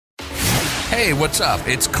Hey, what's up?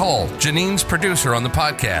 It's Cole, Janine's producer on the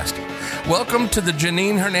podcast. Welcome to the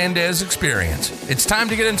Janine Hernandez Experience. It's time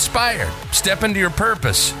to get inspired, step into your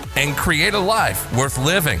purpose, and create a life worth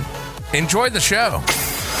living. Enjoy the show.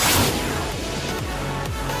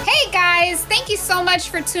 Hey guys, thank you so much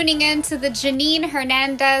for tuning in to the Janine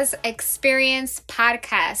Hernandez Experience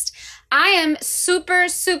podcast. I am super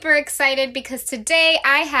excited because today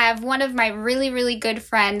I have one of my really good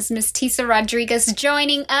friends, Miss Tisa Rodriguez,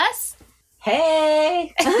 joining us.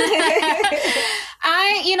 Hey!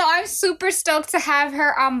 I'm super stoked to have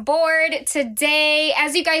her on board today.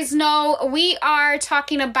 As you guys know, we are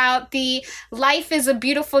talking about the Life is a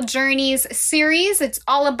Beautiful Journeys series. It's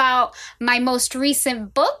all about my most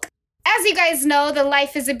recent book. As you guys know, the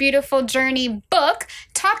Life is a Beautiful Journey book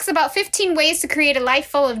talks about 15 ways to create a life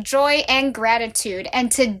full of joy and gratitude.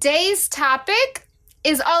 And today's topic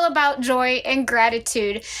is all about joy and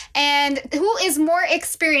gratitude. And who is more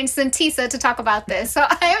experienced than Tisa to talk about this? So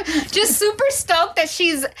I'm just super stoked that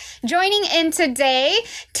she's joining in today.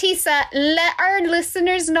 Tisa, let our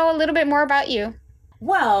listeners know a little bit more about you.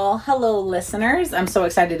 Well, hello, listeners. I'm so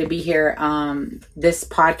excited to be here. This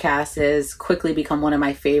podcast has quickly become one of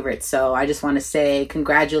my favorites. So I just want to say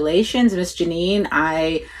congratulations, Miss Janine.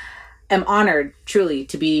 I am honored, truly,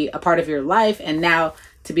 to be a part of your life and now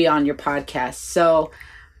to be on your podcast. So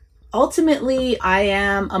ultimately, I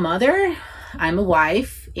am a mother, I'm a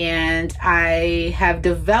wife, and I have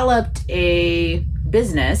developed a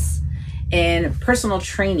business in personal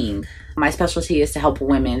training. My specialty is to help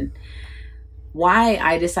women. Why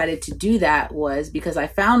I decided to do that was because I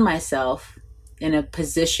found myself in a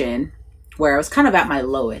position where I was kind of at my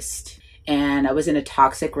lowest, and I was in a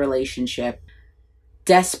toxic relationship,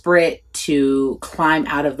 desperate to climb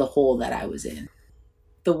out of the hole that I was in.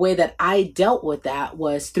 The way that I dealt with that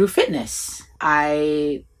was through fitness.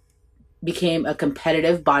 I became a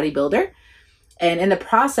competitive bodybuilder. And in the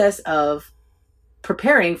process of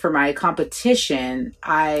preparing for my competition,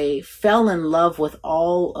 I fell in love with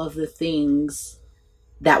all of the things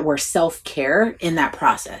that were self-care in that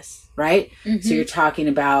process, right? Mm-hmm. So you're talking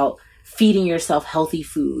about feeding yourself healthy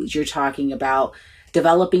foods. You're talking about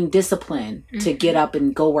developing discipline to get up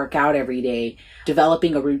and go work out every day,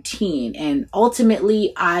 developing a routine. And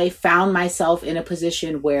ultimately, I found myself in a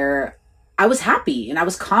position where I was happy and I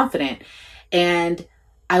was confident. And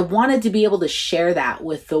I wanted to be able to share that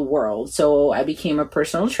with the world. So I became a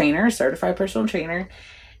personal trainer, certified personal trainer.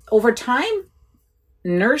 Over time,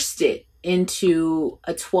 nursed it into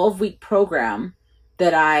a 12-week program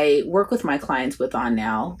that I work with my clients with on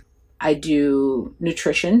now. I do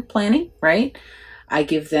nutrition planning, right? I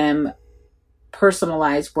give them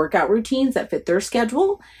personalized workout routines that fit their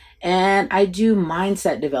schedule. And I do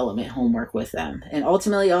mindset development homework with them. And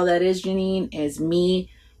ultimately, all that is, Janine, is me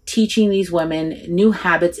teaching these women new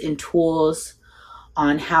habits and tools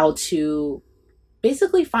on how to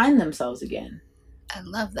basically find themselves again. I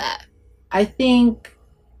love that. I think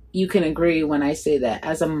you can agree when I say that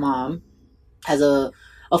as a mom, as a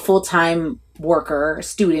full-time worker, a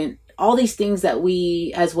student, all these things that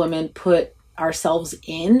we as women put ourselves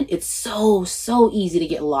in, it's so easy to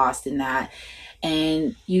get lost in that,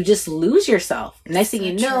 and you just lose yourself. Next thing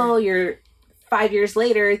you know, you're 5 years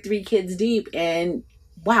later, 3 kids deep, and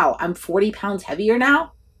wow, I'm 40 pounds heavier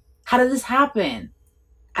now. How did this happen?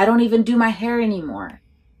 I don't even do my hair anymore.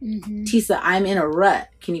 Mm-hmm. Tisa, I'm in a rut.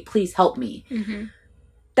 Can you please help me? Mm-hmm.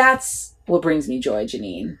 That's what brings me joy,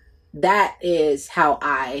 Janine. That is how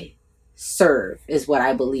I serve, is what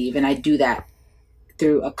I believe, and I do that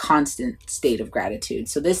through a constant state of gratitude.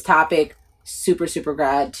 So this topic, super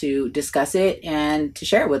glad to discuss it and to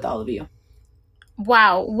share it with all of you.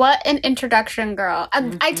 Wow, what an introduction, girl.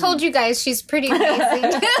 I told you guys she's pretty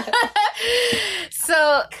amazing.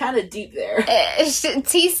 So kind of deep there.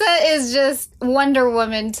 Tisa is just Wonder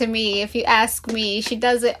Woman to me, if you ask me. She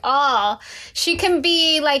does it all. She can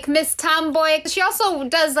be like Miss Tomboy. She also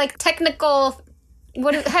does like technical,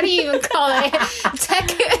 how do you even call it?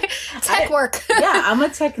 Tech work. Yeah, I'm a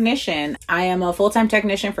technician. I am a full-time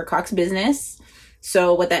technician for Cox Business.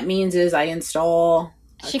 So what that means is I install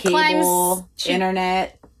cable,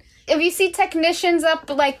 internet. If you see technicians up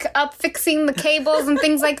fixing the cables and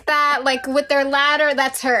things like that, like with their ladder,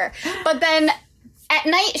 that's her. But then at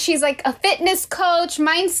night, she's like a fitness coach,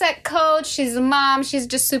 mindset coach. She's a mom. She's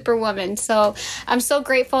just superwoman. So I'm so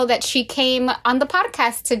grateful that she came on the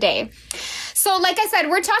podcast today. So like I said,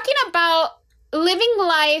 we're talking about living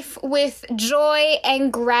life with joy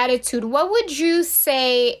and gratitude. What would you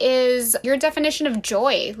say is your definition of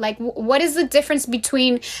joy? Like, what is the difference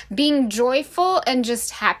between being joyful and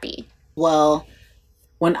just happy? Well,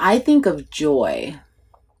 when I think of joy,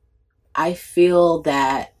 I feel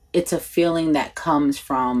that it's a feeling that comes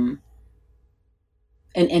from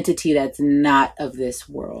an entity that's not of this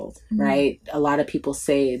world, right? A lot of people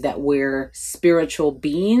say that we're spiritual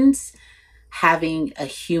beings having a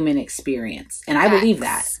human experience. And I believe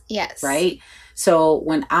that. Yes. Right? So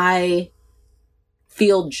when I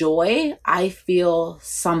feel joy, I feel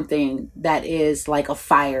something that is like a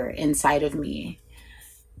fire inside of me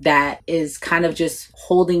that is kind of just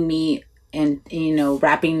holding me and, you know,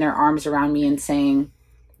 wrapping their arms around me and saying,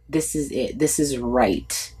 this is it. This is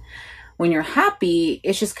right. When you're happy,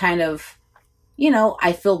 it's just kind of, you know,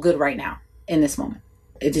 I feel good right now in this moment.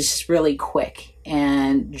 It's just really quick.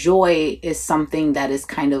 And joy is something that is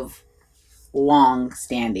kind of long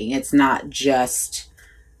standing. It's not just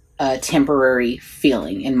a temporary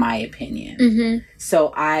feeling, in my opinion.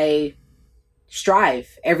 So I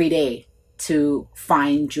strive every day to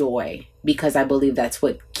find joy because I believe that's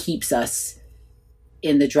what keeps us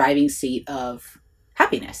in the driving seat of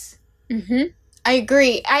happiness. I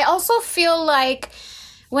agree. I also feel like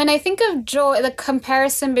when I think of joy, the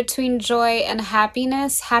comparison between joy and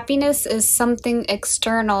happiness is something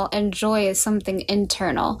external and joy is something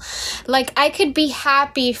internal. Like I could be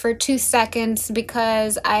happy for 2 seconds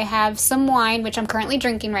because I have some wine, which I'm currently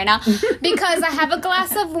drinking right now, because I have a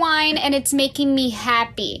glass of wine and it's making me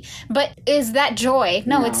happy. But is that joy?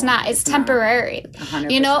 No, it's not. It's temporary. 100%.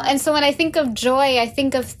 You know? And so when I think of joy, I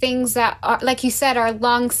think of things that are, like you said, are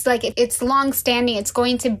it's long standing. It's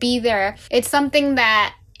going to be there. It's something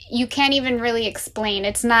that you can't even really explain.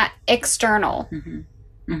 It's not external.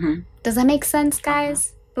 Does that make sense,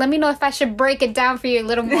 guys? Let me know if I should break it down for you a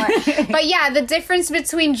little more. But yeah, the difference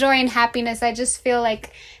between joy and happiness, I just feel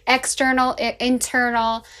like external,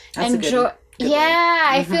 internal, That's and joy.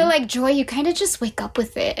 I feel like joy, you kind of just wake up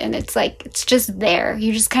with it and it's like, it's just there.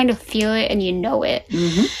 You just kind of feel it and you know it.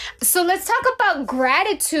 So let's talk about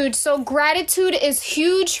gratitude. So gratitude is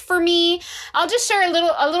huge for me. I'll just share a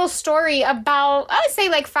little story about, I would say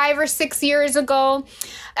like 5 or 6 years ago.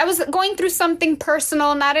 I was going through something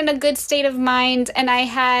personal, not in a good state of mind. And I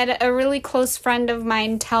had a really close friend of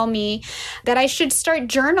mine tell me that I should start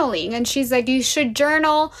journaling. And she's like, you should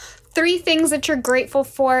journal 3 things that you're grateful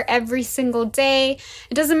for every single day.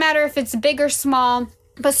 It doesn't matter if it's big or small,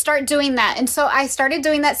 but start doing that. And so I started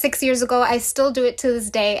doing that 6 years ago. I still do it to this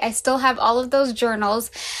day. I still have all of those journals.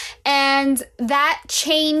 And that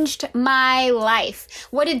changed my life.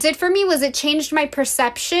 What it did for me was it changed my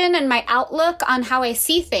perception and my outlook on how I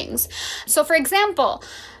see things. So for example,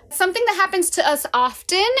 something that happens to us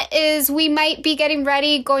often is we might be getting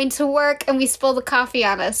ready, going to work, and we spill the coffee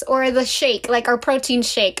on us or the shake, like our protein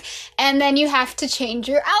shake. And then you have to change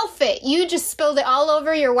your outfit. You just spilled it all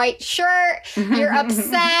over your white shirt. You're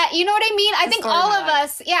upset. You know what I mean? I think all of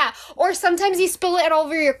us, yeah. Or sometimes you spill it all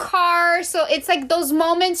over your car. So it's like those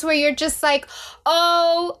moments where you're just like,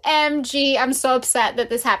 OMG, I'm so upset that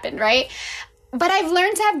this happened, right? But I've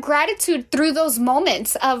learned to have gratitude through those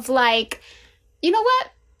moments of like, you know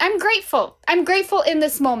what? I'm grateful. I'm grateful in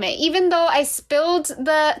this moment. Even though I spilled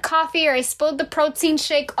the coffee or I spilled the protein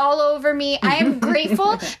shake all over me, I am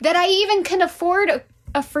grateful that I even can afford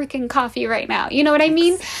a freaking coffee right now. You know what I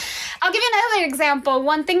mean? I'll give you another example.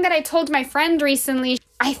 One thing that I told my friend recently,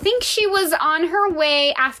 I think she was on her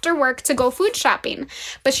way after work to go food shopping,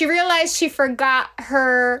 but she realized she forgot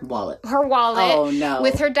her wallet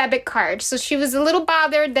with her debit card. So she was a little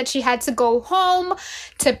bothered that she had to go home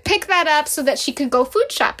to pick that up so that she could go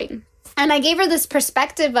food shopping. And I gave her this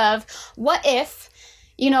perspective of what if,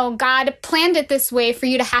 you know, God planned it this way for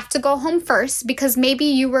you to have to go home first because maybe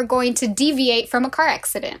you were going to deviate from a car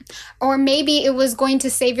accident, or maybe it was going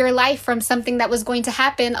to save your life from something that was going to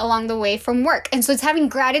happen along the way from work. And so it's having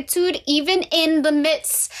gratitude even in the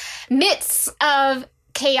midst of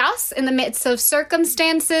chaos, in the midst of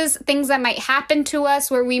circumstances, things that might happen to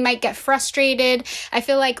us where we might get frustrated. I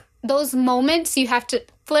feel like those moments you have to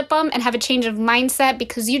flip them and have a change of mindset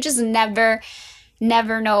because you just never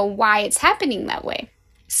know why it's happening that way.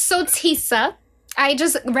 So Tisa, I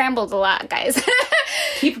just rambled a lot, guys.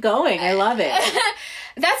 Keep going. I love it.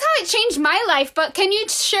 That's how it changed my life. But can you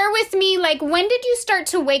share with me, like, when did you start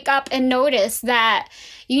to wake up and notice that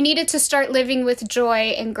you needed to start living with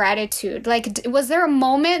joy and gratitude? Like, was there a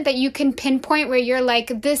moment that you can pinpoint where you're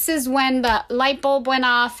like, this is when the light bulb went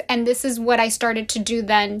off and this is what I started to do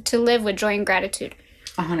then to live with joy and gratitude?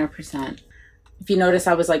 100%. If you notice,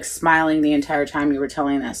 I was like smiling the entire time you were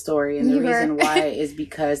telling that story. And the reason why is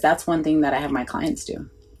because that's one thing that I have my clients do.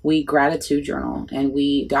 We gratitude journal and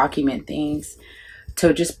we document things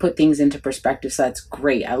to just put things into perspective. So that's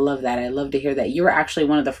great. I love that. I love to hear that. You were actually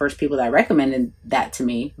one of the first people that recommended that to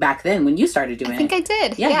me back then when you started doing it. I think I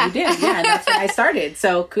did. Yeah, you did. Yeah, that's when I started.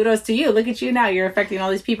 So kudos to you. Look at you now. You're affecting all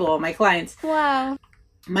these people, all my clients. Wow.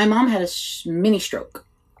 My mom had a mini stroke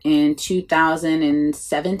in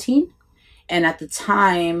 2017. And at the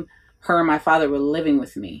time, her and my father were living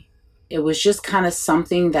with me. It was just kind of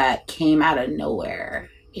something that came out of nowhere.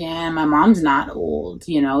 And my mom's not old,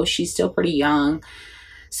 you know, she's still pretty young.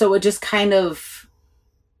 So it just kind of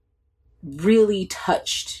really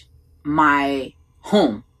touched my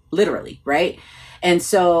home, literally, right? And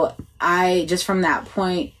so I just from that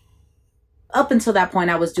point, up until that point,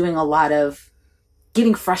 I was doing a lot of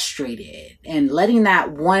getting frustrated and letting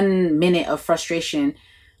that 1 minute of frustration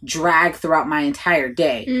drag throughout my entire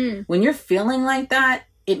day. When you're feeling like that,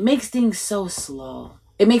 it makes things so slow.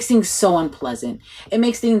 It makes things so unpleasant. It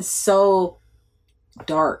makes things so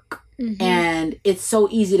dark. And it's so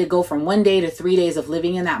easy to go from 1 day to 3 days of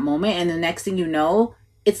living in that moment. And the next thing you know,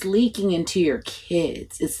 it's leaking into your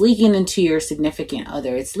kids. It's leaking into your significant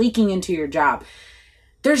other. It's leaking into your job.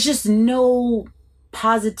 There's just no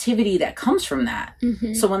positivity that comes from that.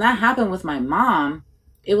 So when that happened with my mom,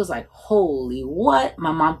 it was like, holy what?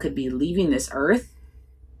 My mom could be leaving this earth.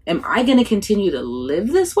 Am I going to continue to live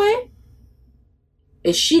this way?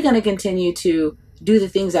 Is she going to continue to do the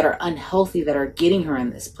things that are unhealthy that are getting her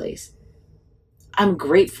in this place? I'm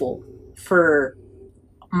grateful for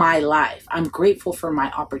my life. I'm grateful for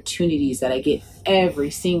my opportunities that I get every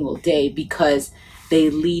single day because they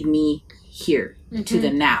lead me here to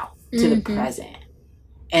the now, to the present.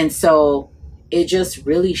 And so it just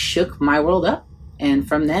really shook my world up. And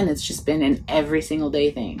from then, it's just been an every single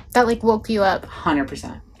day thing. That like woke you up.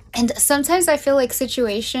 100%. And sometimes I feel like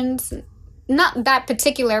situations, not that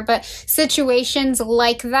particular, but situations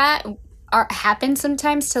like that happen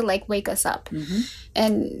sometimes to like wake us up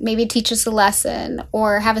and maybe teach us a lesson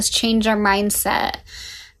or have us change our mindset.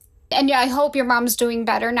 And yeah, I hope your mom's doing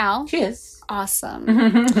better now. She is.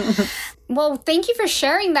 Awesome. Well, thank you for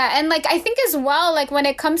sharing that. And like, I think as well, like when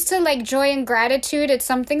it comes to like joy and gratitude, it's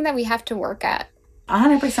something that we have to work at.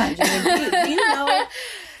 100%. Do you know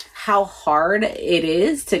how hard it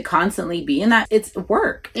is to constantly be in that? It's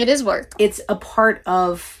work. It is work. It's a part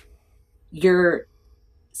of your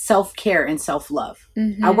self-care and self-love.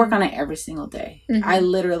 I work on it every single day. I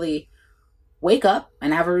literally wake up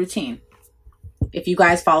and have a routine. If you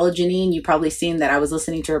guys follow Janine, you've probably seen that I was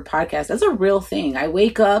listening to her podcast. That's a real thing. I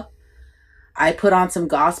wake up, I put on some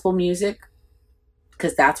gospel music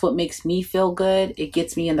because that's what makes me feel good. It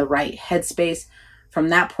gets me in the right headspace. From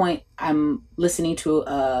that point, I'm listening to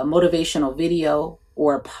a motivational video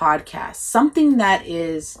or a podcast, something that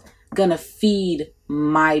is going to feed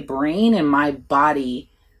my brain and my body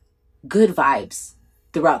good vibes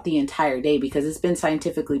throughout the entire day, because it's been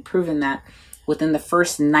scientifically proven that within the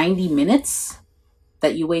first 90 minutes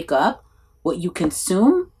that you wake up, what you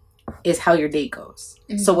consume is how your day goes.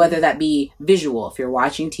 So whether that be visual, if you're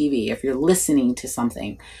watching TV, if you're listening to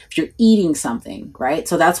something, if you're eating something, right?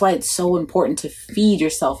 So that's why it's so important to feed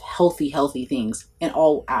yourself healthy things in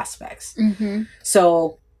all aspects.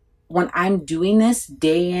 So when I'm doing this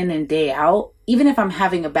day in and day out, even if I'm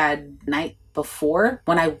having a bad night before,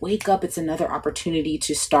 when I wake up, it's another opportunity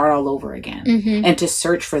to start all over again and to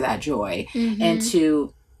search for that joy and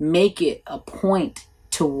to make it a point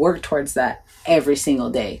to work towards that every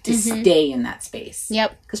single day, to stay in that space.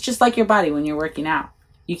 Because just like your body when you're working out,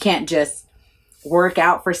 you can't just work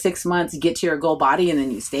out for 6 months, get to your goal body, and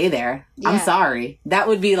then you stay there. I'm sorry. That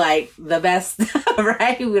would be like the best,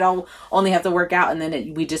 right? We don't only have to work out and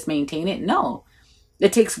then we just maintain it. No,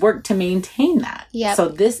 it takes work to maintain that. So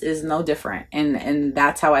this is no different. And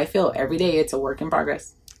that's how I feel every day. It's a work in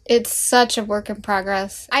progress. It's such a work in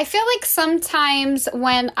progress. I feel like sometimes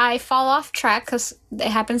when I fall off track, because it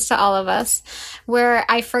happens to all of us, where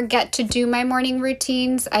I forget to do my morning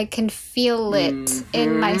routines, I can feel it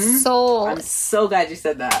in my soul. I'm so glad you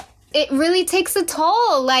said that. It really takes a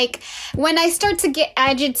toll. Like when I start to get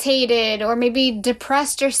agitated or maybe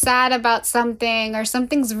depressed or sad about something, or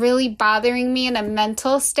something's really bothering me in a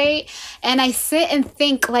mental state, and I sit and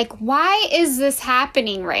think like, why is this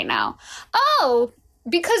happening right now? Oh,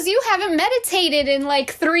 because you haven't meditated in like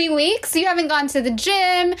 3 weeks. You haven't gone to the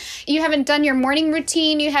gym. You haven't done your morning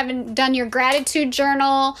routine. You haven't done your gratitude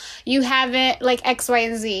journal. You haven't like X, Y,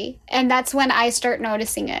 and Z. And that's when I start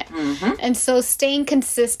noticing it. And so staying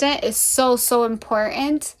consistent is so, so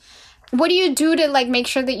important. What do you do to like make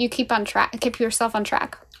sure that you keep yourself on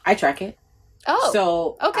track? I track it. Oh,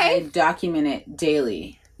 so okay. I document it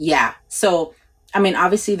daily. Yeah. So, I mean,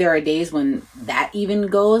 obviously there are days when that even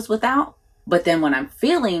goes without. But then when I'm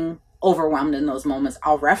feeling overwhelmed in those moments,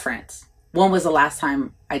 I'll reference, when was the last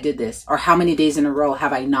time I did this? Or how many days in a row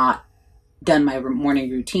have I not done my morning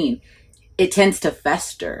routine? It tends to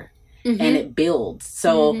fester and it builds.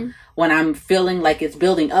 So when I'm feeling like it's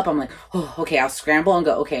building up, I'm like, oh, okay, I'll scramble and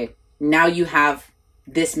go, okay, now you have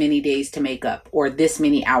this many days to make up or this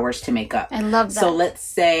many hours to make up. I love that. So let's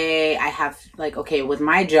say I have like, okay, with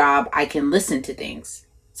my job, I can listen to things.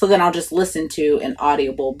 So then I'll just listen to an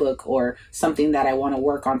audible book or something that I want to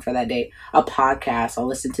work on for that day. A podcast. I'll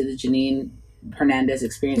listen to the Janine Hernandez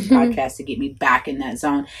Experience podcast to get me back in that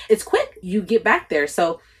zone. It's quick. You get back there.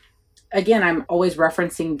 So again, I'm always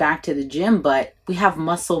referencing back to the gym, but we have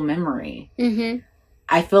muscle memory.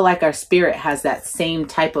 I feel like our spirit has that same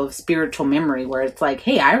type of spiritual memory where it's like,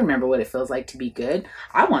 hey, I remember what it feels like to be good.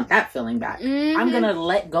 I want that feeling back. I'm going to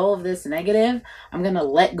let go of this negative. I'm going to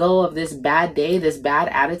let go of this bad day, this bad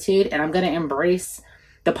attitude, and I'm going to embrace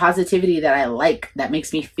the positivity that I like, that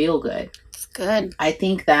makes me feel good. It's good. I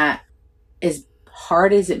think that as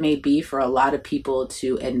hard as it may be for a lot of people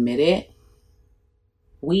to admit it,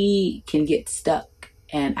 we can get stuck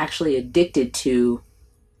and actually addicted to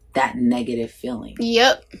that negative feeling.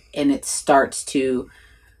 Yep. And it starts to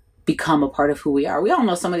become a part of who we are. We all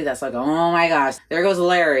know somebody that's like, oh my gosh, there goes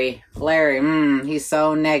Larry. Larry, he's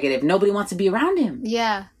so negative. Nobody wants to be around him.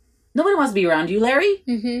 Yeah. Nobody wants to be around you, Larry.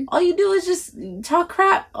 All you do is just talk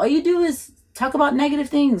crap. All you do is talk about negative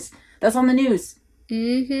things. That's on the news.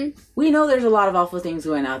 We know there's a lot of awful things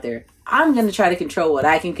going out there. I'm going to try to control what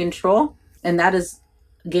I can control. And that is,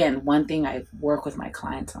 again, one thing I work with my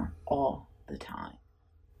clients on all the time.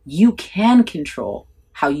 You can control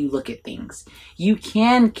how you look at things. You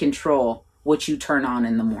can control what you turn on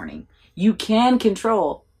in the morning. You can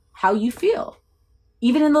control how you feel.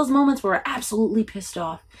 Even in those moments where we're absolutely pissed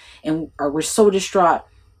off and or we're so distraught.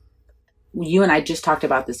 You and I just talked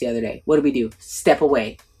about this the other day. What do? Step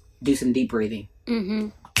away. Do some deep breathing.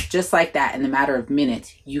 Just like that, in the matter of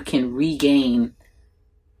minutes, you can regain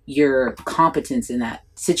your competence in that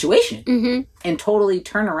situation and totally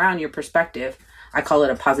turn around your perspective. I call it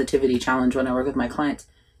a positivity challenge when I work with my clients.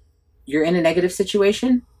 You're in a negative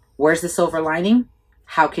situation. Where's the silver lining?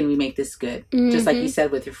 How can we make this good? Just like you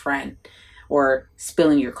said with your friend or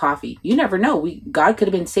spilling your coffee. You never know. God could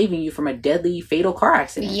have been saving you from a deadly, fatal car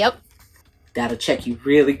accident. Yep. That'll check you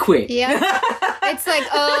really quick. Yeah. It's like,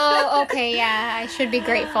 oh, okay, yeah, I should be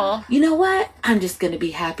grateful. You know what? I'm just going to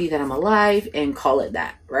be happy that I'm alive and call it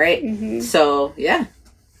that, right? So, yeah.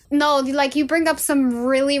 No, like you bring up some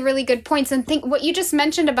really, really good points. And think what you just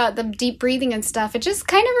mentioned about the deep breathing and stuff, it just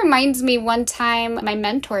kind of reminds me one time, my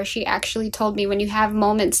mentor, she actually told me when you have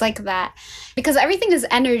moments like that, because everything is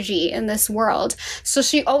energy in this world. So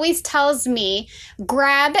she always tells me,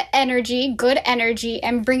 grab energy, good energy,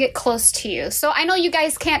 and bring it close to you. So I know you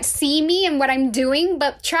guys can't see me and what I'm doing,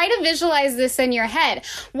 but try to visualize this in your head.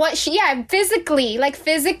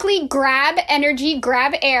 Physically grab energy,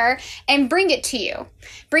 grab air, and bring it to you.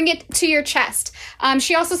 Bring it to your chest.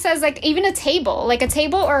 She also says, like, even a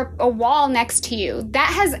table or a wall next to you,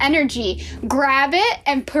 that has energy. Grab it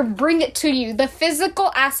and bring it to you. The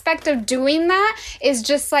physical aspect of doing that is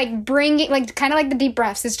just like bringing, like, kind of like the deep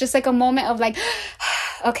breaths. It's just like a moment of like,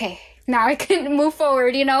 okay, now I can move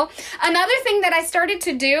forward, you know? Another thing that I started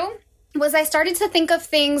to do was I started to think of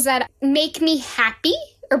things that make me happy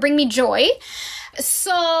or bring me joy.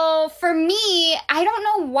 So for me, I don't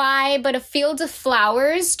know why, but a field of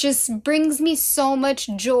flowers just brings me so much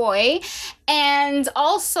joy. And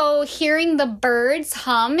also hearing the birds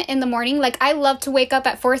hum in the morning. Like, I love to wake up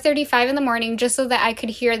at 4:35 in the morning just so that I could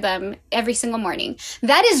hear them every single morning.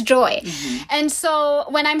 That is joy. And so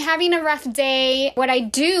when I'm having a rough day, what I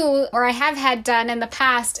do, or I have had done in the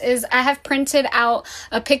past, is I have printed out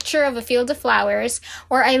a picture of a field of flowers,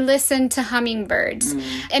 or I listen to hummingbirds.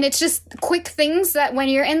 And it's just quick things that when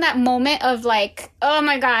you're in that moment of like, oh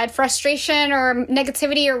my God, frustration or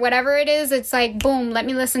negativity or whatever it is, it's like, boom, let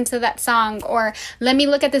me listen to that song, or let me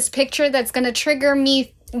look at this picture that's going to trigger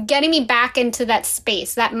me, getting me back into that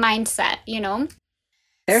space, that mindset, you know?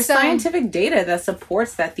 There's scientific data that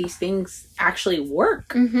supports that these things actually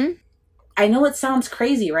work. I know it sounds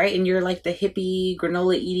crazy, right? And you're like the hippie,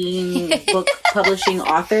 granola eating, book publishing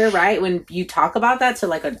author, right? When you talk about that to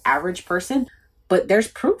like an average person, but there's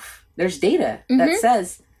proof. There's data that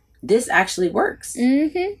says this actually works.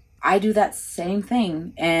 I do that same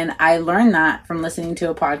thing. And I learned that from listening to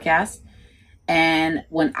a podcast. And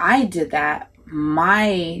when I did that,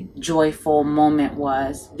 my joyful moment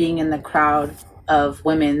was being in the crowd of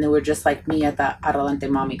women who were just like me at the Adelante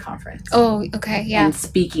Mommy conference. Oh, okay, yeah. And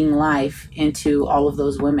speaking life into all of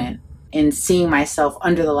those women and seeing myself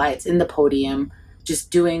under the lights in the podium,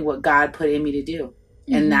 just doing what God put in me to do.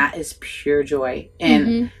 And that is pure joy.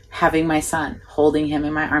 And having my son, holding him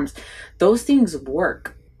in my arms, those things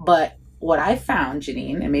work. But what I found,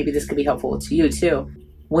 Janine, and maybe this could be helpful to you too,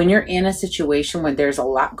 when you're in a situation where there's a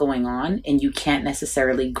lot going on and you can't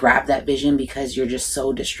necessarily grab that vision because you're just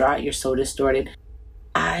so distraught, you're so distorted,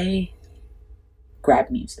 I grab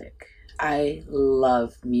music. I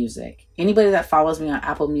love music. Anybody that follows me on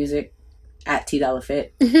Apple Music at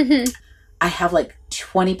TDollarFit, I have like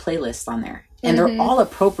 20 playlists on there. And they're all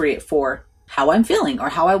appropriate for how I'm feeling or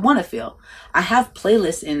how I want to feel. I have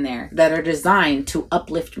playlists in there that are designed to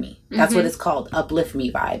uplift me. That's what it's called. Uplift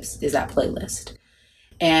Me Vibes is that playlist.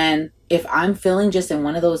 And if I'm feeling just in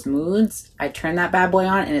one of those moods, I turn that bad boy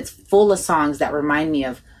on and it's full of songs that remind me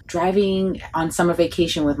of driving on summer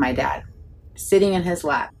vacation with my dad, sitting in his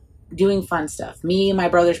lap, doing fun stuff. Me and my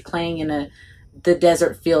brothers playing in the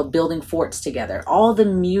desert field, building forts together. All the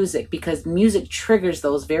music, because music triggers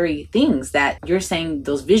those very things that you're saying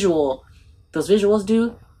those visuals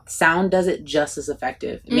do. Sound does it just as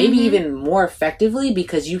effective. Maybe even more effectively,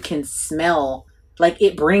 because you can smell, like,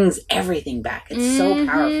 it brings everything back. It's so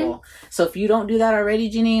powerful. So if you don't do that already,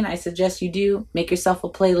 Janine, I suggest you do. Make yourself a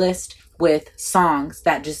playlist with songs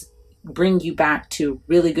that just bring you back to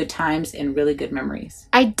really good times and really good memories.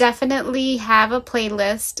 I definitely have a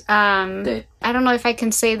playlist. Good. I don't know if I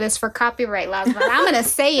can say this for copyright laws, but I'm going to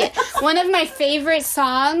say it. One of my favorite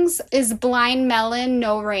songs is Blind Melon,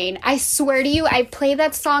 No Rain. I swear to you, I play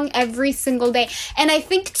that song every single day. And I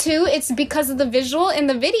think, too, it's because of the visual. In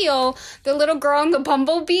the video, the little girl in the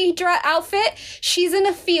bumblebee outfit, she's in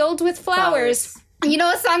a field with flowers. You know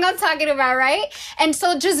what song I'm talking about, right? And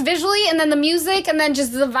so just visually, and then the music, and then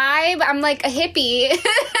just the vibe, I'm like a hippie.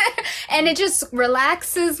 And it just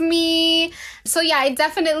relaxes me. So yeah, I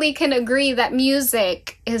definitely can agree that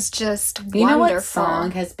music is just wonderful. You know what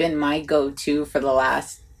song has been my go-to for the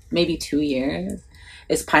last maybe 2 years?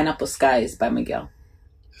 Is Pineapple Skies by Miguel.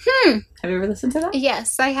 Have you ever listened to that?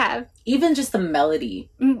 Yes, I have. Even just the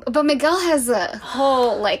melody. But Miguel has a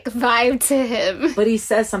whole like vibe to him. But he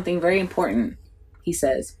says something very important. He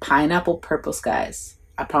says, pineapple purple skies.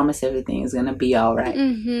 I promise everything is going to be all right.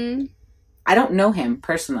 I don't know him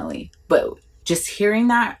personally, but just hearing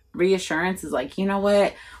that reassurance is like, you know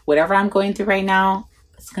what? Whatever I'm going through right now,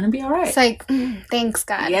 it's going to be all right. It's like, thanks,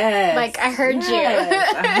 God. Yes. Like, I heard you.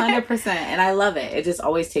 100%. And I love it. It just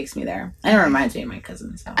always takes me there. And it reminds me of my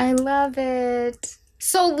cousins. So. I love it.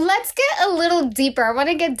 So let's get a little deeper. I want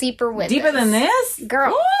to get deeper with Deeper than this?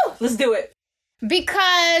 Girl. Ooh, let's do it.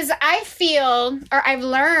 Because I feel, or I've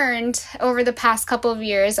learned over the past couple of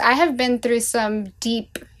years, I have been through some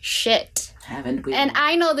deep shit. Haven't we? And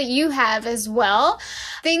I know that you have as well.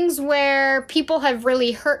 Things where people have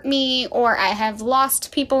really hurt me, or I have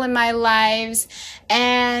lost people in my lives.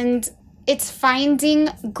 And it's finding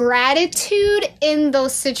gratitude in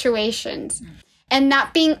those situations. And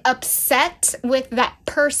not being upset with that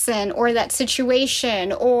person or that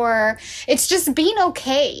situation, or it's just being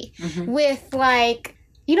okay with, like,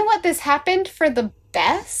 you know what, this happened for the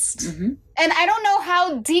best. And I don't know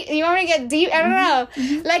how deep, you want me to get deep? I don't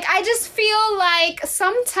know. Like, I just feel like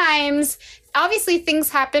sometimes, obviously things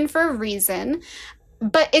happen for a reason,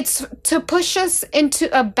 but it's to push us into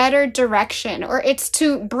a better direction, or it's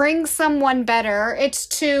to bring someone better, or it's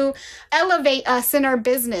to elevate us in our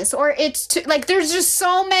business, or it's to, like, there's just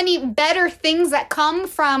so many better things that come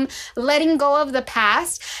from letting go of the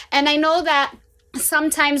past. And I know that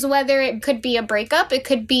sometimes, whether it could be a breakup, it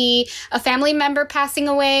could be a family member passing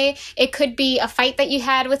away, it could be a fight that you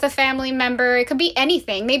had with a family member, it could be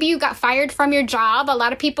anything. Maybe you got fired from your job. A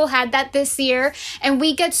lot of people had that this year. And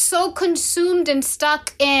we get so consumed and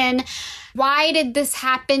stuck in, why did this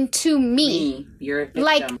happen to me? You're a victim.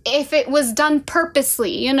 Like, if it was done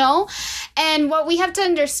purposely, you know? And what we have to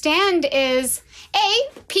understand is,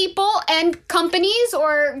 people and companies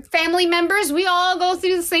or family members, we all go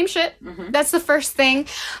through the same shit. That's the first thing.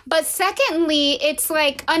 But secondly, it's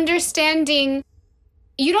like understanding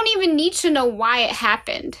you don't even need to know why it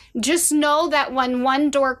happened. Just know that when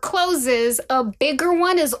one door closes, a bigger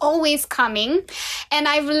one is always coming. And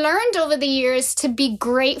I've learned over the years to be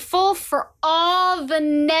grateful for all the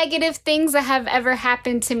negative things that have ever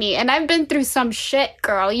happened to me. And I've been through some shit,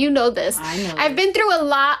 girl. You know this. I know. I've been through a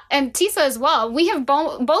lot, and Tisa as well. We have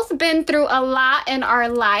both been through a lot in our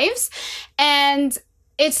lives. And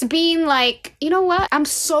it's being like, you know what? I'm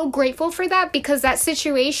so grateful for that, because that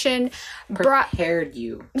situation prepared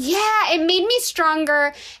you. Yeah, it made me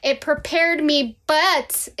stronger. It prepared me,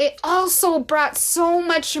 but it also brought so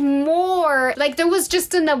much more. Like, there was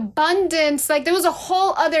just an abundance. Like, there was a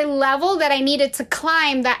whole other level that I needed to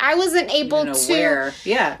climb that I wasn't able to.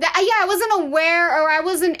 Yeah. I wasn't aware, or I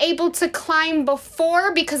wasn't able to climb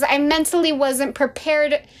before, because I mentally wasn't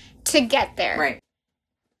prepared to get there. Right.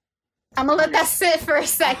 I'm going to let that sit for a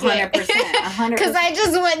second. 100%. Because I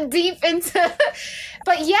just went deep into...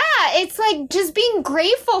 But yeah, it's like just being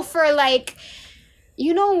grateful for, like,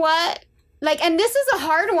 you know what? Like, and this is a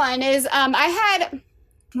hard one, is I had,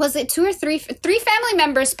 was it three family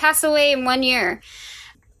members pass away in 1 year.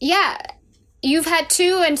 Yeah. You've had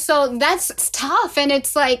two, and so that's tough. And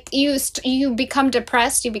it's like you become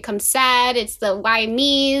depressed, you become sad. It's the why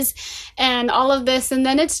me's and all of this. And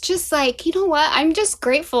then it's just like, you know what? I'm just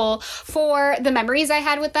grateful for the memories I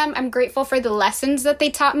had with them. I'm grateful for the lessons that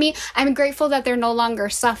they taught me. I'm grateful that they're no longer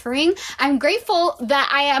suffering. I'm grateful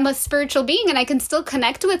that I am a spiritual being and I can still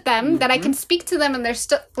connect with them, that I can speak to them, and they're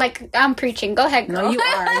still, like, I'm preaching. Go ahead, girl.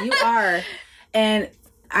 No, you are. And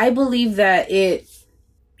I believe that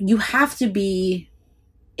you have to be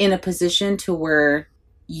in a position to where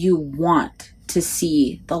you want to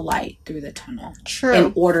see the light through the tunnel. True.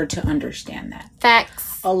 In order to understand that.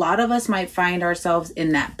 Facts. A lot of us might find ourselves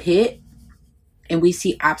in that pit and we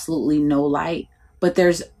see absolutely no light, but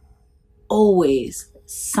there's always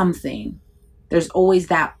something. There's always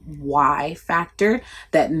that why factor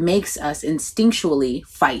that makes us instinctually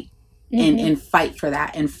fight and fight for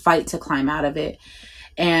that and fight to climb out of it.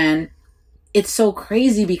 And it's so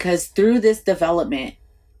crazy because through this development,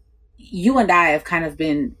 you and I have kind of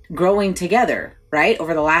been growing together, right?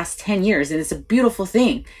 Over the last 10 years. And it's a beautiful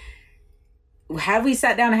thing. Had we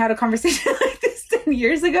sat down and had a conversation like this 10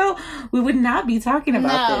 years ago, we would not be talking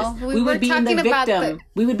about this. We would be in the victim.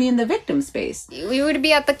 We would be in the victim space. We would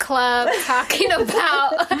be at the club talking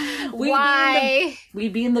about why.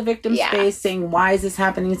 We'd be in the victim space saying, why is this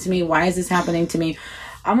happening to me? Why is this happening to me?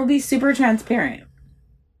 I'm going to be super transparent.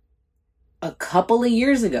 A couple of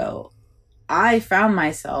years ago, I found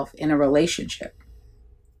myself in a relationship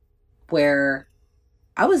where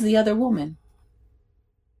I was the other woman.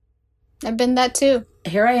 I've been that too.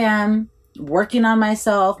 Here I am working on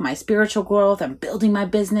myself, my spiritual growth. I'm building my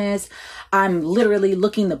business. I'm literally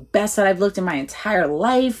looking the best that I've looked in my entire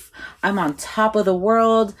life. I'm on top of the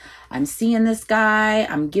world. I'm seeing this guy.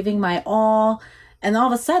 I'm giving my all. And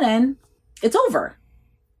all of a sudden, it's over.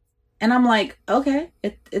 And I'm like, okay,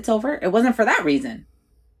 it's over. It wasn't for that reason.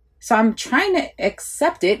 So I'm trying to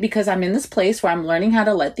accept it because I'm in this place where I'm learning how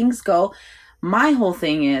to let things go. My whole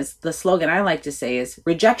thing is, the slogan I like to say is,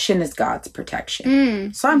 rejection is God's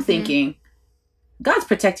protection. So I'm thinking, God's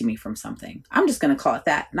protecting me from something. I'm just going to call it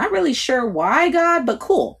that. Not really sure why, God, but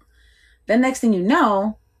cool. Then next thing you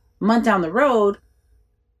know, a month down the road,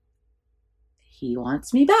 he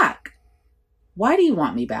wants me back. Why do you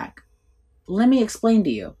want me back? Let me explain to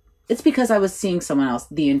you. It's because I was seeing someone else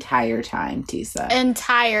the entire time, Tisa.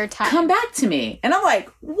 Entire time. Come back to me. And I'm like,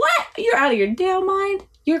 what? You're out of your damn mind?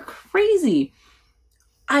 You're crazy.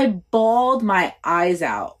 I bawled my eyes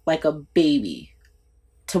out like a baby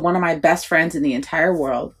to one of my best friends in the entire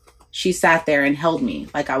world. She sat there and held me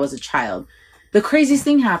like I was a child. The craziest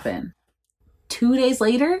thing happened. 2 days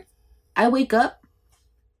later, I wake up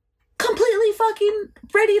completely fucking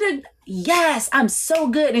ready to, yes, I'm so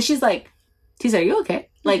good. And she's like, Tisa, are you okay?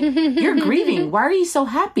 Like, you're grieving. Why are you so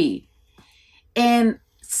happy? And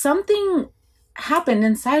something happened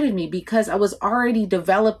inside of me because I was already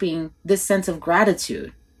developing this sense of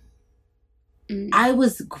gratitude. I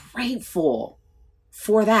was grateful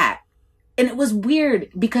for that. And it was weird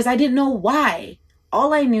because I didn't know why.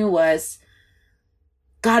 All I knew was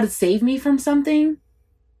God had saved me from something.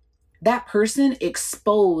 That person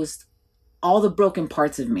exposed all the broken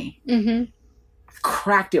parts of me.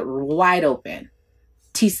 Cracked it wide open.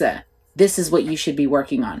 Tisa, this is what you should be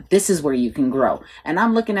working on. This is where you can grow. And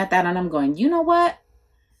I'm looking at that and I'm going, you know what?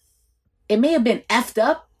 It may have been effed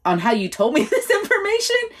up on how you told me this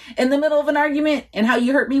information in the middle of an argument and how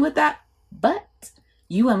you hurt me with that. But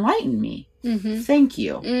you enlightened me. Thank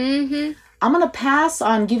you. I'm going to pass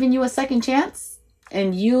on giving you a second chance,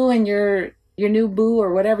 and you and your new boo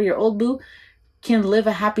or whatever, your old boo, can live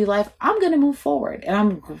a happy life. I'm going to move forward, and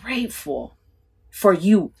I'm grateful for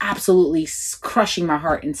you absolutely crushing my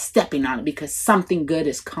heart and stepping on it because something good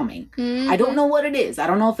is coming. I don't know what it is. I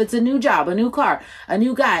don't know if it's a new job, a new car, a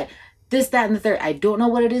new guy, this, that, and the third. I don't know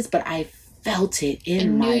what it is, but I felt it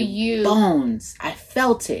in my bones. I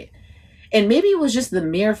felt it. And maybe it was just the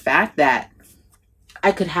mere fact that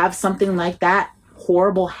I could have something like that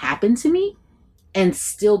horrible happen to me and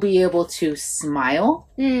still be able to smile.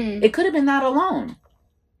 It could have been that alone.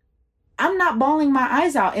 I'm not bawling my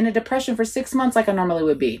eyes out in a depression for 6 months like I normally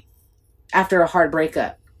would be after a hard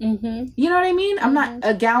breakup. You know what I mean? I'm not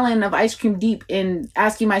a gallon of ice cream deep in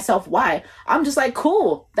asking myself why. I'm just like,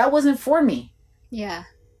 cool, that wasn't for me. Yeah.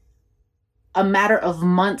 A matter of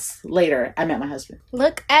months later, I met my husband.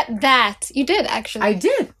 Look at that. You did, actually. I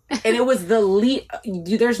did. And it was the lead.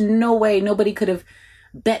 There's no way nobody could have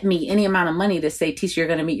bet me any amount of money to say, Tisha, you're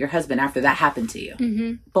going to meet your husband after that happened to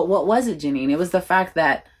you. But what was it, Janine? It was the fact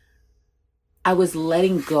that I was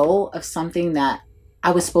letting go of something that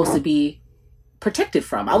I was supposed to be protected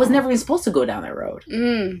from. I was never even supposed to go down that road.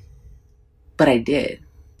 But I did.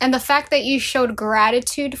 And the fact that you showed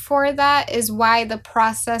gratitude for that is why the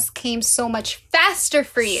process came so much faster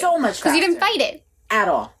for you. So much faster. Because you didn't fight it. At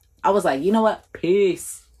all. I was like, you know what?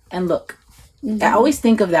 Peace. And look, I always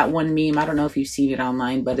think of that one meme. I don't know if you've seen it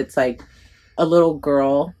online, but it's like a little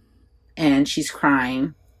girl and she's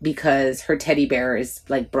crying because her teddy bear is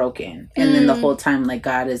like broken. And then the whole time, like,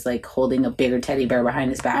 God is like holding a bigger teddy bear behind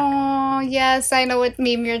his back. Oh, yes. I know what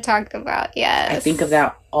meme you're talking about. Yes. I think of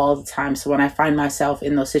that all the time. So when I find myself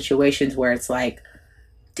in those situations where it's like,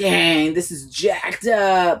 dang, this is jacked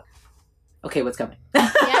up. Okay, what's coming?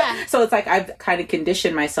 Yeah. So it's like I've kind of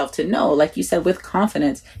conditioned myself to know, like you said, with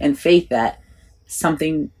confidence and faith that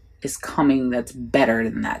something is coming that's better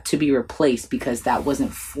than that, to be replaced because that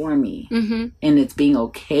wasn't for me. And it's being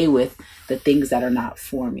okay with the things that are not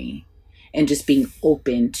for me and just being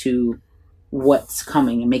open to what's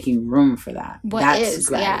coming and making room for that. That's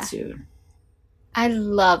gratitude. Yeah. I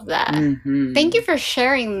love that. Thank you for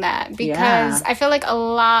sharing that because I feel like a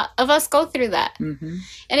lot of us go through that. And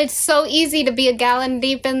it's so easy to be a gallon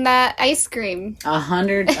deep in that ice cream.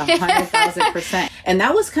 100,000%. And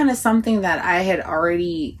that was kind of something that I had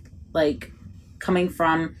already, like, coming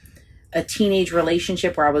from a teenage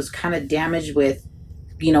relationship where I was kind of damaged with,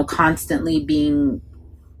 you know, constantly being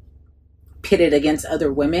pitted against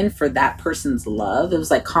other women for that person's love. It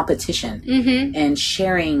was like competition and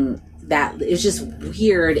sharing that. It was just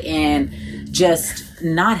weird and just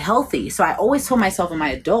not healthy. So I always told myself in my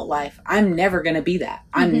adult life, I'm never going to be that.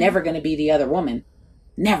 I'm never going to be the other woman.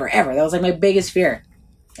 Never, ever. That was like my biggest fear.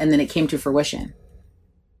 And then it came to fruition.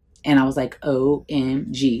 And I was like,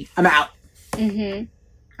 OMG, I'm out. I'm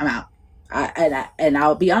out. And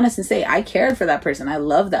I'll be honest and say, I cared for that person. I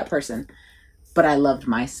loved that person. But I loved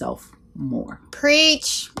myself more.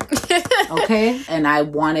 Preach. Okay? And I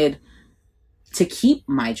wanted to keep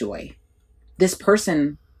my joy. This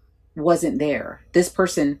person wasn't there. This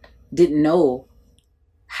person didn't know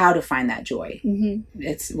how to find that joy.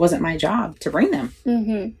 It wasn't my job to bring them.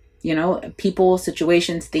 You know, people,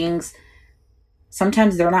 situations, things,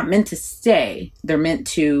 sometimes they're not meant to stay. They're meant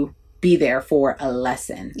to be there for a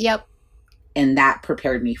lesson. Yep. And that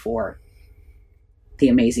prepared me for the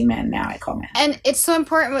amazing man now I call man. And it's so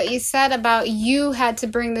important what you said about you had to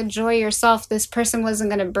bring the joy yourself. This person wasn't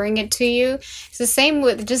going to bring it to you. It's the same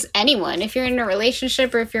with just anyone. If you're in a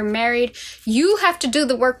relationship or if you're married, you have to do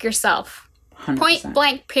the work yourself. 100%. Point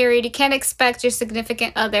blank, period. You can't expect your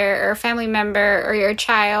significant other or a family member or your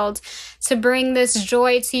child to bring this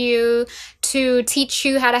joy to you, to teach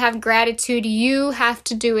you how to have gratitude. You have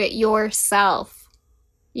to do it yourself.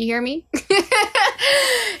 You hear me?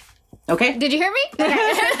 Okay. Did you hear me?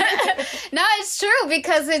 Okay. No, it's true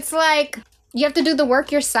because it's like you have to do the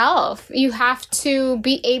work yourself. You have to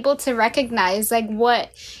be able to recognize like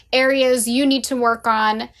what areas you need to work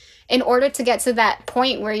on in order to get to that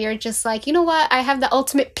point where you're just like, you know what? I have the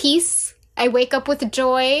ultimate peace. I wake up with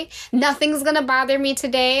joy. Nothing's going to bother me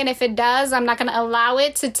today. And if it does, I'm not going to allow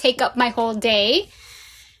it to take up my whole day.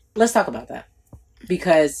 Let's talk about that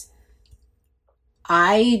because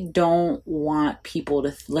I don't want people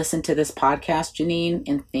to listen to this podcast, Janine,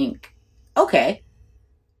 and think, okay,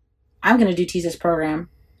 I'm going to do Tisha's program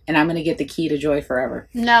and I'm going to get the key to joy forever.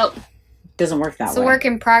 No. Doesn't work that way. It's a work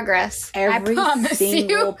in progress. Every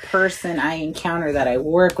single person I encounter that I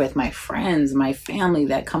work with, my friends, my family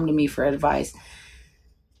that come to me for advice,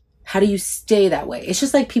 how do you stay that way? It's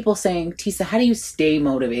just like people saying, Tisha, how do you stay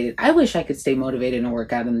motivated? I wish I could stay motivated and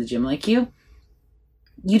work out in the gym like you.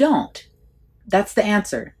 You don't. That's the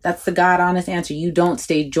answer. That's the God honest answer. You don't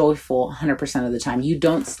stay joyful 100% of the time. You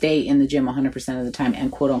don't stay in the gym 100% of the time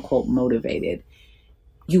and quote unquote motivated.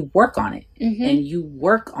 You work on it and you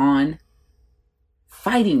work on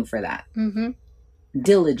fighting for that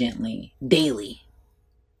diligently, daily.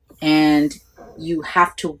 And you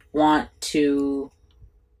have to want to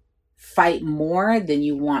fight more than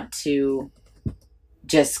you want to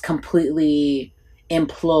just completely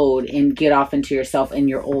implode and get off into yourself and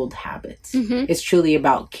your old habits. It's truly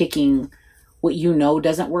about kicking what you know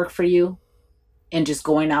doesn't work for you and just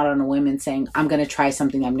going out on a whim and saying, I'm going to try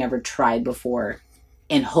something I've never tried before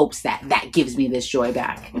in hopes that that gives me this joy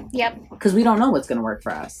back. Yep. Because we don't know what's going to work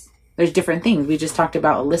for us. There's different things. We just talked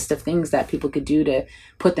about a list of things that people could do to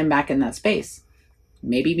put them back in that space.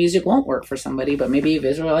 Maybe music won't work for somebody, but maybe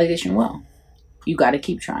visualization will. You got to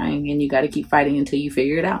keep trying and you got to keep fighting until you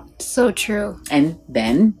figure it out. So true. And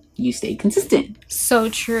then you stay consistent. So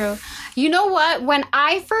true. You know what? When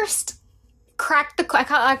I first cracked the code,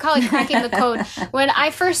 I call it cracking the code. When I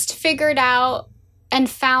first figured out and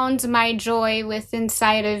found my joy within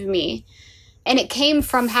inside of me, and it came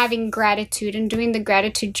from having gratitude and doing the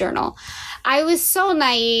gratitude journal. I was so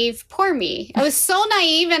naive. Poor me. I was so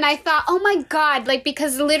naive and I thought, oh my God, like,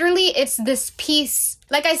 because literally it's this peace.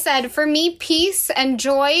 Like I said, for me, peace and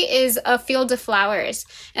joy is a field of flowers.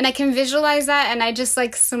 And I can visualize that and I just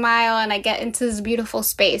like smile and I get into this beautiful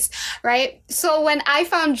space, right? So when I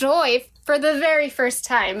found joy for the very first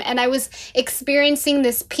time and I was experiencing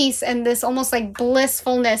this peace and this almost like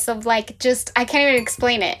blissfulness of like just, I can't even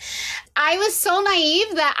explain it. I was so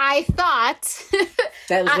naive that I thought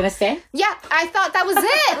that was going to stay? Yeah, I thought that was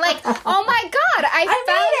it. Like, oh my God, I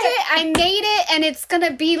found it. I made it, and it's going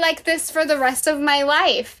to be like this for the rest of my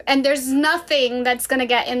life. And there's nothing that's going to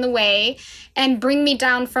get in the way and bring me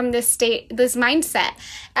down from this state, this mindset.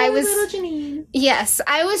 Little Janine. Yes,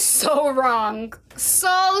 I was so wrong.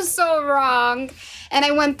 So wrong. And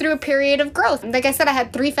I went through a period of growth. Like I said, I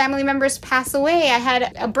had 3 family members pass away. I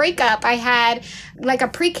had a breakup. I had like a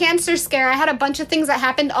pre-cancer scare. I had a bunch of things that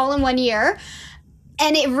happened all in one year.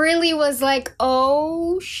 And it really was like,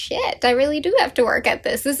 oh shit, I really do have to work at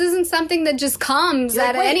this. This isn't something that just comes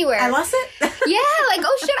out of anywhere. I lost it? Yeah, like,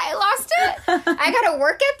 oh shit, I lost it. I gotta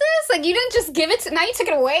work at this. Like, you didn't just give it to, now you took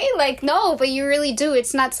it away. Like, no, but you really do.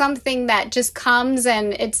 It's not something that just comes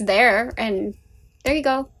and it's there and there you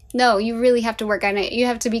go. No, you really have to work on it. You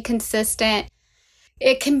have to be consistent.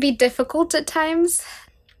 It can be difficult at times.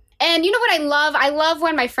 And you know what I love? I love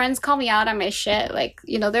when my friends call me out on my shit. Like,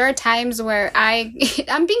 you know, there are times where I'm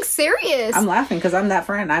being serious. I'm laughing because I'm that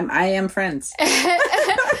friend. I am friends.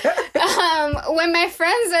 When my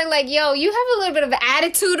friends are like, yo, you have a little bit of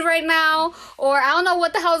attitude right now, or I don't know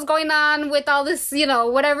what the hell is going on with all this, you know,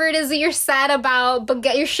 whatever it is that you're sad about, but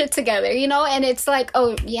get your shit together, you know? And it's like,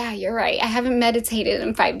 oh, yeah, you're right. I haven't meditated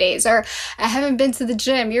in 5 days, or I haven't been to the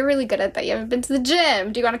gym. You're really good at that. You haven't been to the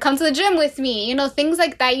gym. Do you want to come to the gym with me? You know, things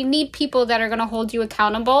like that. You need people that are going to hold you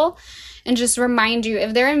accountable and just remind you.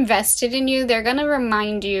 If they're invested in you, they're going to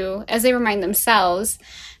remind you, as they remind themselves,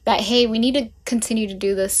 that, hey, we need to continue to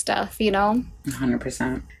do this stuff, you know?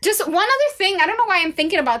 100%. Just one other thing. I don't know why I'm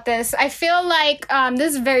thinking about this. I feel like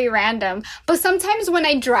this is very random, but sometimes when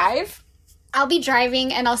I drive, I'll be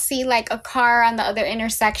driving and I'll see like a car on the other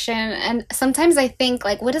intersection. And sometimes I think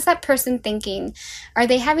like, what is that person thinking? Are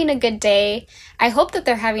they having a good day? I hope that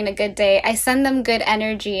they're having a good day. I send them good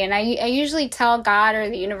energy. And I usually tell God or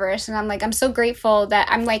the universe, and I'm like, I'm so grateful that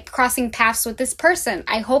I'm like crossing paths with this person.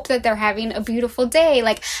 I hope that they're having a beautiful day.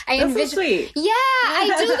 Like I envision. So sweet. Yeah,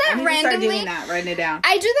 I do that I randomly. Start doing that, writing it down.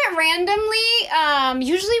 I do that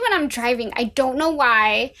randomly. Usually when I'm driving, I don't know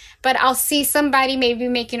why, but I'll see somebody maybe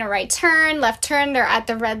making a right turn, left turn, they're at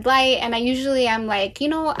the red light, and I'm like, you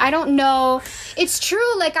know, I don't know. It's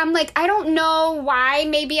true. Like, I'm like, I don't know why.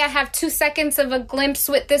 Maybe I have 2 seconds of a glimpse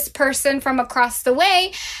with this person from across the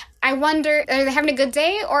way. I wonder, are they having a good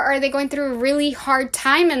day, or are they going through a really hard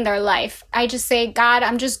time in their life? I just say, God,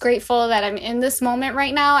 I'm just grateful that I'm in this moment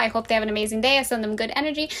right now. I hope they have an amazing day. I send them good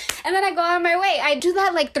energy. And then I go on my way. I do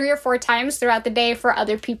that like 3 or 4 times throughout the day for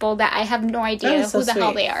other people that I have no idea who the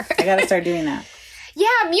hell they are. I got to start doing that.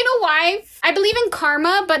 Yeah, you know why? I believe in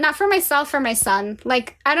karma, but not for myself, for my son.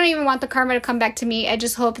 Like, I don't even want the karma to come back to me. I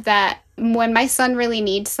just hope that when my son really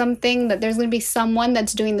needs something, that there's going to be someone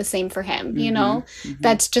that's doing the same for him, you know?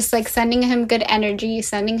 That's just like sending him good energy,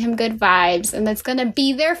 sending him good vibes, and that's going to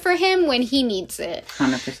be there for him when he needs it.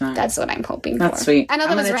 100%. That's what I'm hoping for. That's sweet. I know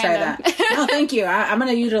that was random. Try that. No, thank you. I'm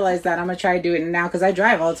going to utilize that. I'm going to try to do it now because I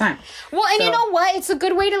drive all the time. Well, and you know what? It's a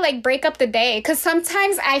good way to like break up the day, because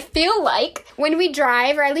sometimes I feel like when we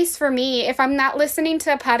drive, or at least for me, if I'm not listening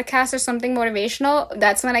to a podcast or something motivational,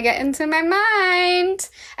 that's when I get into my mind.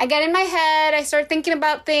 I get in my head, I start thinking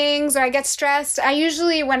about things, or I get stressed. I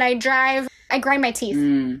usually, when I drive, I grind my teeth.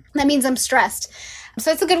 That means I'm stressed.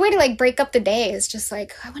 So it's a good way to like break up the day. It's just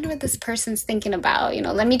like, I wonder what this person's thinking about. You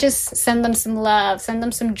know, let me just send them some love, send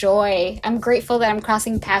them some joy. I'm grateful that I'm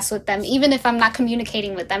crossing paths with them, even if I'm not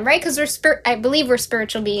communicating with them, right? Because I believe we're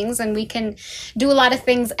spiritual beings and we can do a lot of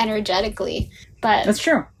things energetically. But that's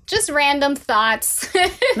true. just random thoughts.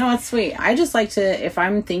 No, it's sweet. I just like to, if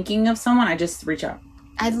I'm thinking of someone, I just reach out.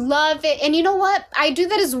 I love it. And you know what? I do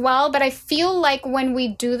that as well, but I feel like when we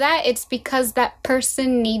do that, it's because that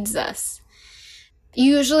person needs us.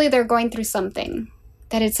 Usually they're going through something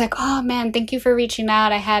that it's like, oh man, thank you for reaching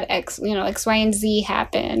out. I had X, Y, and Z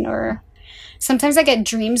happen. Or sometimes I get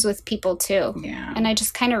dreams with people too. Yeah. And I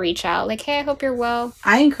just kind of reach out like, hey, I hope you're well.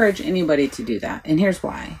 I encourage anybody to do that. And here's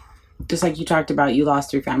why. Just like you talked about, you lost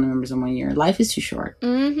 3 family members in 1 year. Life is too short.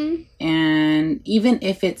 Mm-hmm. And even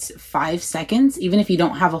if it's 5 seconds, even if you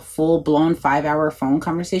don't have a full-blown 5-hour phone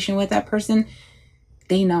conversation with that person,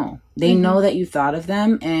 they know. They know that you thought of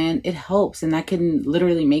them, and it helps. And that can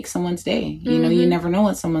literally make someone's day. You know, you never know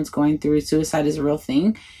what someone's going through. Suicide is a real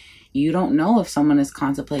thing. You don't know if someone is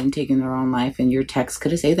contemplating taking their own life, and your text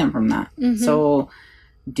could have saved them from that. So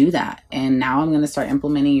do that. And now I'm going to start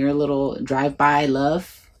implementing your little drive-by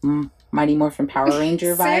love. Mighty Morphin Power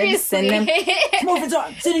Ranger vibes. Send them. It's Morphin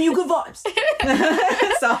time. Sending you good vibes.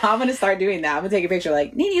 So I'm going to start doing that. I'm going to take a picture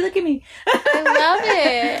like, Nene, look at me. I love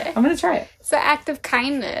it. I'm going to try it. It's an act of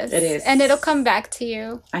kindness. It is. And it'll come back to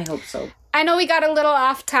you. I hope so. I know we got a little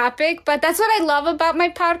off topic, but that's what I love about my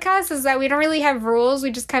podcast is that we don't really have rules. We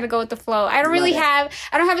just kind of go with the flow. I don't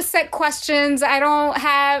have a set questions.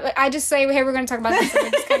 I just say, hey, we're going to talk about this, and we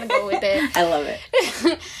just kind of go with it. I love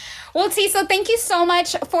it. Well, T, so thank you so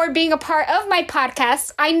much for being a part of my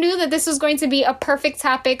podcast. I knew that this was going to be a perfect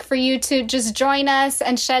topic for you to just join us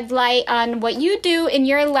and shed light on what you do in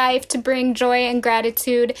your life to bring joy and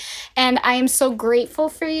gratitude. And I am so grateful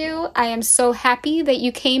for you. I am so happy that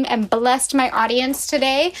you came and blessed my audience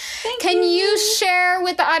today. Can you share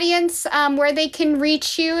with the audience where they can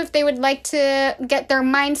reach you if they would like to get their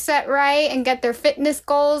mindset right and get their fitness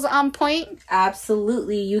goals on point?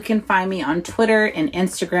 Absolutely. You can find me on Twitter and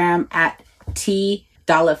Instagram at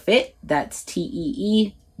TDollafit. That's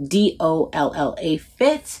TEEDOLLA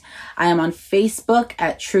Fit. I am on Facebook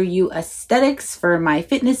at True You Aesthetics for my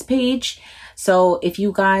fitness page. So if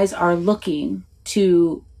you guys are looking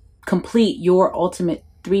to complete your ultimate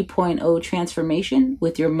 3.0 transformation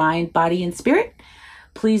with your mind, body, and spirit,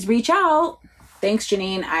 please reach out. Thanks,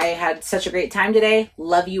 Janine. I had such a great time today.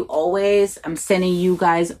 Love you always. I'm sending you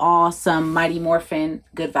guys all some Mighty Morphin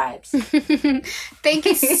good vibes. Thank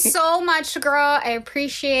you so much, girl. I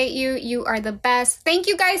appreciate you. You are the best. Thank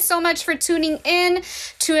you guys so much for tuning in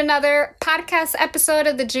to another podcast episode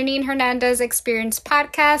of the Janine Hernandez Experience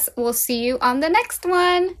podcast. We'll see you on the next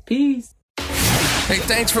one. Peace. Hey,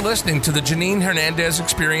 thanks for listening to the Janine Hernandez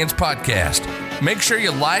Experience podcast. Make sure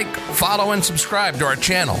you like, follow, and subscribe to our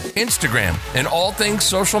channel, Instagram, and all things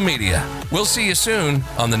social media. We'll see you soon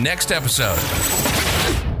on the next episode.